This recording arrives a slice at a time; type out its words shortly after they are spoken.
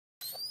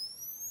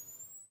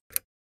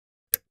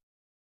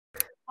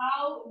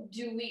how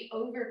do we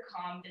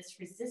overcome this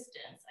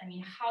resistance? I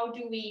mean, how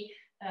do we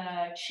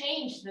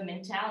change the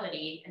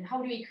mentality, and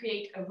how do we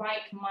create a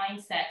right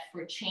mindset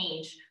for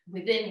change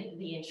within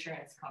the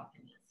insurance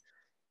companies?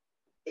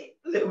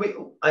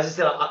 As I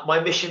said, my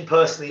mission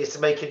personally is to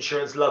make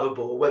insurance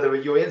lovable, whether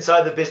you're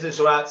inside the business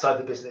or outside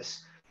the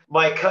business.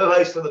 My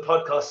co-host on the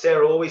podcast,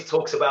 Sarah, always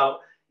talks about,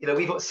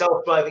 we've got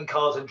self-driving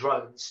cars and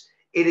drones.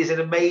 It is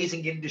an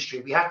amazing industry.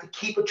 We have to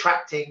keep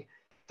attracting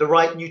the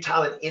right new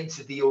talent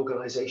into the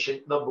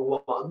organization, number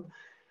one.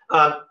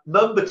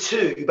 Number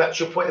two, back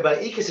to your point about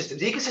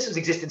ecosystems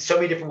exist in so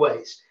many different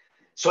ways.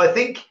 So I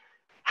think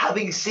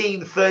having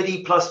seen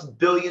 $30+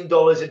 billion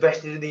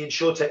invested in the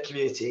insurtech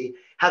community,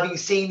 having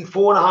seen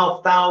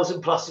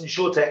 4,500+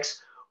 insurtechs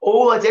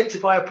all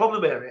identify a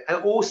problem area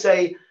and all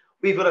say,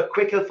 we've got a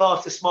quicker,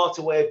 faster,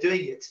 smarter way of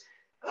doing it.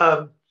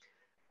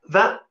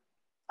 That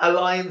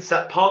alliance,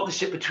 that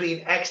partnership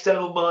between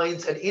external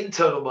minds and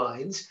internal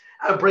minds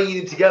and bringing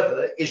them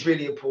together is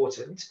really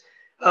important.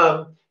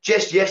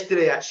 Just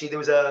yesterday, actually, there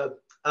was a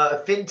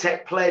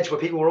fintech pledge where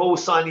people were all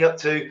signing up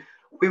to,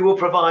 we will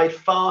provide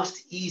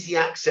fast, easy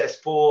access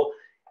for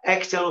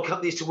external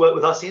companies to work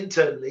with us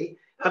internally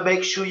and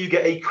make sure you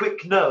get a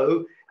quick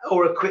no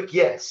or a quick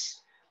yes.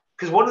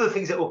 Because one of the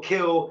things that will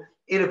kill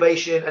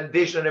innovation and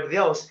vision and everything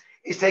else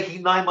is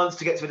taking 9 months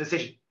to get to a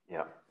decision.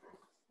 Yeah.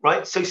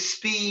 Right? So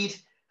speed,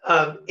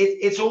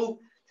 it's all,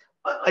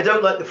 I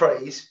don't like the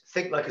phrase,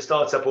 think like a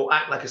startup or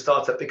act like a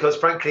startup, because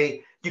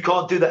frankly, you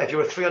can't do that if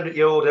you're a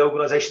 300-year-old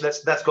organization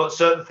that's got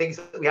certain things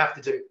that we have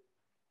to do.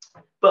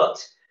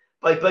 But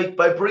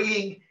by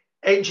bringing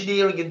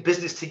engineering and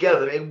business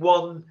together in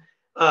one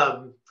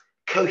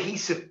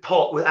cohesive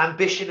pot with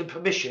ambition and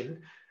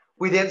permission,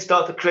 we then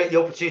start to create the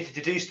opportunity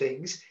to do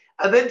things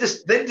and then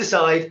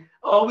decide,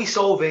 are we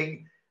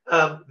solving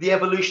the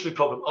evolutionary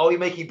problem? Are we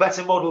making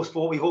better models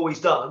for what we've always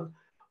done?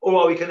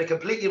 Or are we going to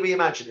completely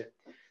reimagine it?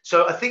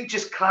 So I think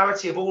just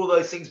clarity of all of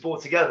those things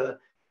brought together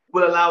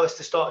will allow us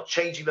to start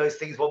changing those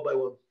things one by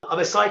one. I'm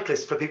a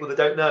cyclist, for people that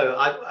don't know.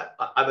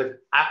 I'm an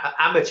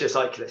amateur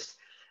cyclist.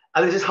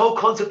 And there's this whole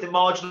concept of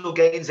marginal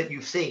gains that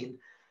you've seen.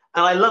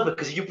 And I love it,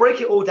 because if you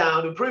break it all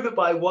down, improve it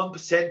by 1%,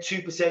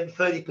 2%,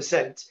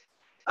 30%,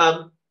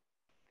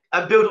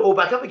 and build it all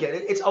back up again,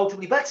 it's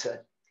ultimately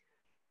better.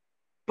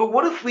 But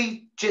what if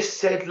we just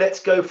said, let's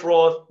go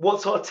for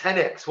what's our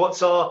 10x?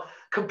 What's our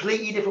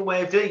completely different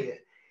way of doing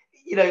it?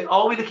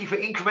 Are we looking for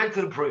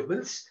incremental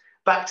improvements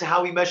back to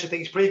how we measure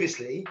things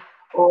previously,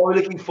 or are we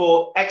looking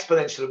for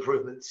exponential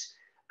improvements?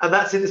 And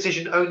that's a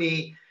decision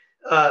only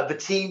the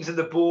teams and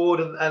the board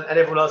and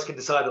everyone else can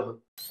decide on.